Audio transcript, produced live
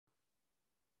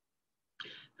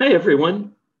Hi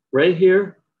everyone, Ray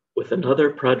here with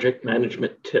another project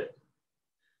management tip.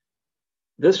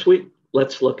 This week,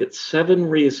 let's look at 7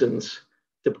 reasons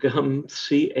to become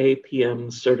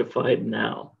CAPM certified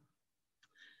now.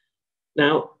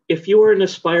 Now, if you are an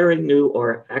aspiring new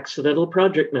or accidental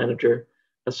project manager,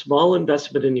 a small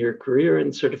investment in your career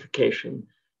and certification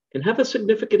can have a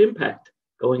significant impact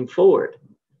going forward.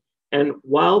 And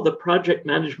while the project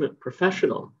management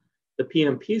professional, the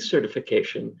PMP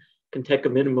certification, can take a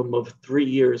minimum of 3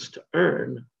 years to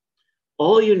earn,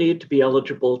 all you need to be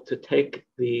eligible to take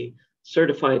the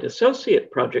Certified Associate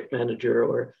Project Manager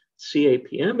or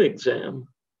CAPM exam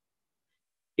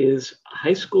is a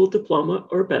high school diploma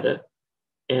or better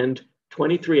and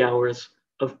 23 hours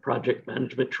of project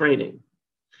management training.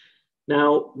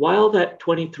 Now, while that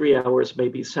 23 hours may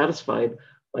be satisfied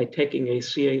by taking a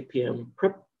CAPM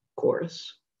prep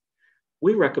course,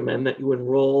 we recommend that you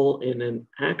enroll in an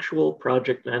actual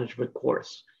project management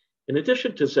course in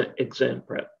addition to exam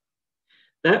prep.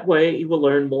 That way, you will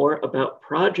learn more about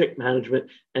project management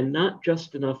and not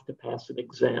just enough to pass an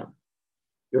exam.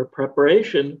 Your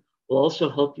preparation will also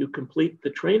help you complete the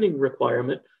training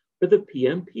requirement for the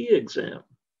PMP exam.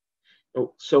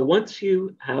 So once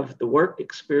you have the work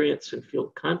experience and feel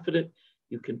confident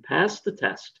you can pass the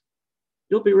test,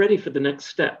 you'll be ready for the next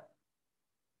step.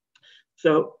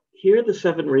 So here are the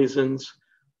 7 reasons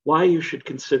why you should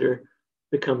consider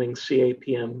becoming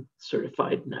CAPM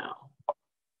certified now.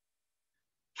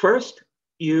 First,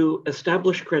 you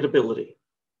establish credibility.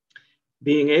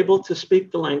 Being able to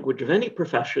speak the language of any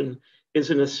profession is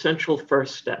an essential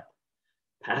first step.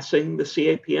 Passing the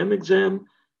CAPM exam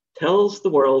tells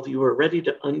the world you are ready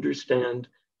to understand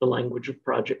the language of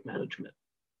project management.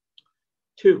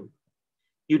 2,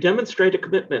 you demonstrate a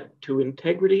commitment to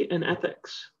integrity and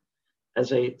ethics.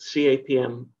 As a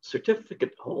CAPM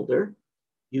certificate holder,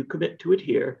 you commit to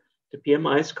adhere to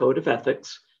PMI's Code of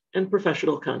Ethics and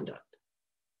Professional Conduct.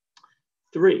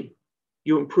 3,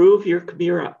 you improve your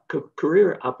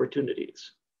career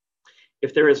opportunities.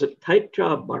 If there is a tight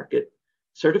job market,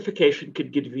 certification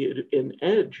could give you an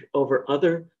edge over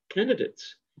other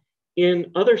candidates.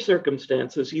 In other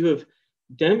circumstances, you have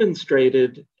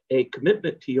demonstrated a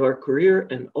commitment to your career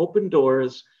and open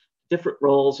doors, different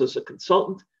roles as a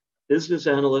consultant, business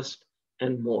analyst,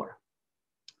 and more.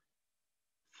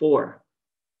 4,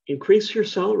 increase your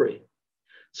salary.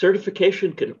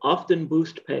 Certification can often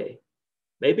boost pay.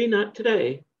 Maybe not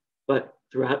today, but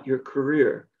throughout your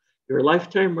career. Your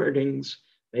lifetime earnings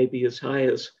may be as high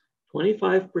as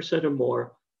 25% or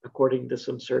more, according to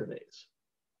some surveys.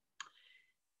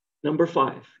 Number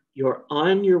 5, you're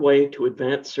on your way to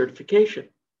advanced certification.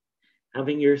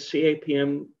 Having your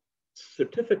CAPM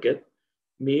certificate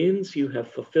means you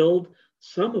have fulfilled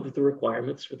some of the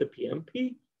requirements for the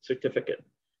PMP certificate.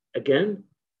 Again,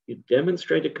 you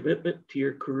demonstrate a commitment to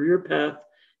your career path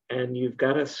and you've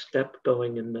got a step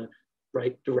going in the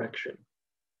right direction.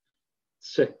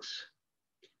 6,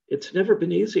 it's never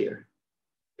been easier.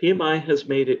 PMI has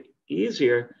made it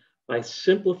easier by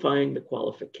simplifying the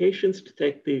qualifications to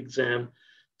take the exam,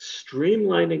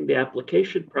 streamlining the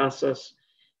application process,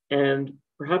 and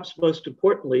perhaps most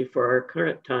importantly for our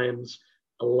current times,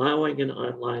 allowing an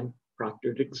online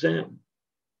proctored exam.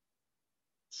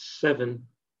 7,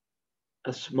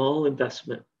 a small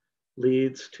investment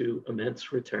leads to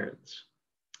immense returns.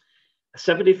 A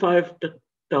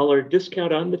 $75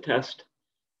 discount on the test,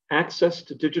 access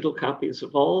to digital copies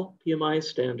of all PMI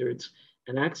standards,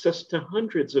 and access to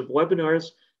hundreds of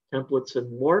webinars, templates,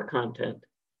 and more content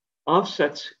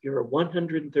offsets your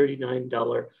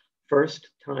 $139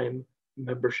 first-time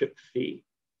membership fee.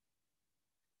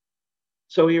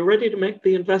 So are you ready to make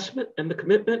the investment and the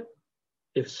commitment?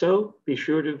 If so, be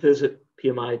sure to visit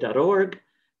pmi.org,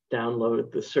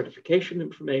 download the certification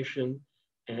information,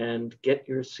 and get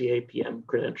your CAPM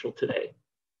credential today.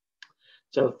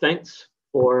 So thanks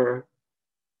for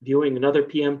viewing another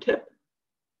PM tip.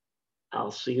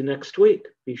 I'll see you next week.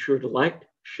 Be sure to like,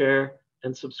 share,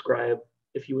 and subscribe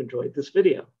if you enjoyed this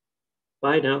video.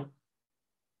 Bye now.